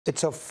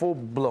It's a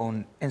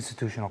full-blown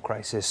institutional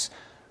crisis.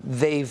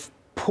 They've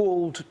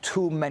pulled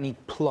too many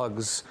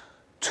plugs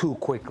too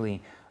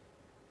quickly.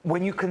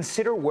 When you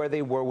consider where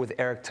they were with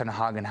Erik ten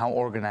Hag and how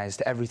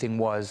organized everything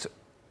was,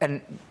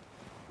 and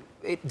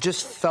it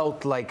just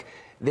felt like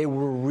they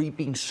were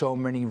reaping so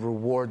many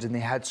rewards and they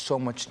had so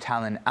much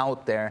talent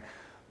out there,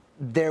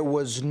 there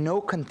was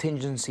no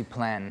contingency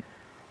plan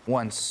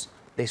once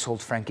they sold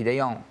Frankie de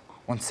Jong,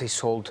 once they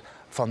sold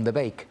Van de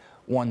Beek,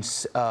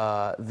 once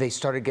they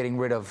started getting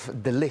rid of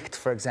De Ligt,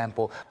 for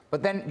example.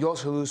 But then you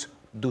also lose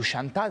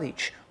Dusan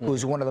Tadic,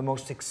 who's one of the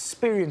most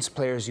experienced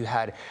players you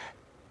had.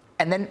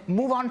 And then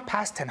move on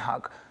past Ten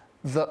Hag,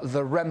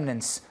 the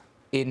remnants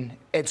in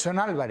Edson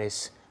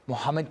Alvarez,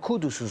 Mohamed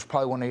Kudus, who's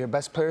probably one of your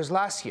best players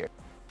last year.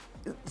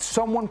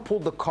 Someone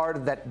pulled the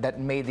card that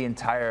made the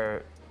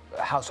entire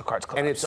house of cards collapse. And it's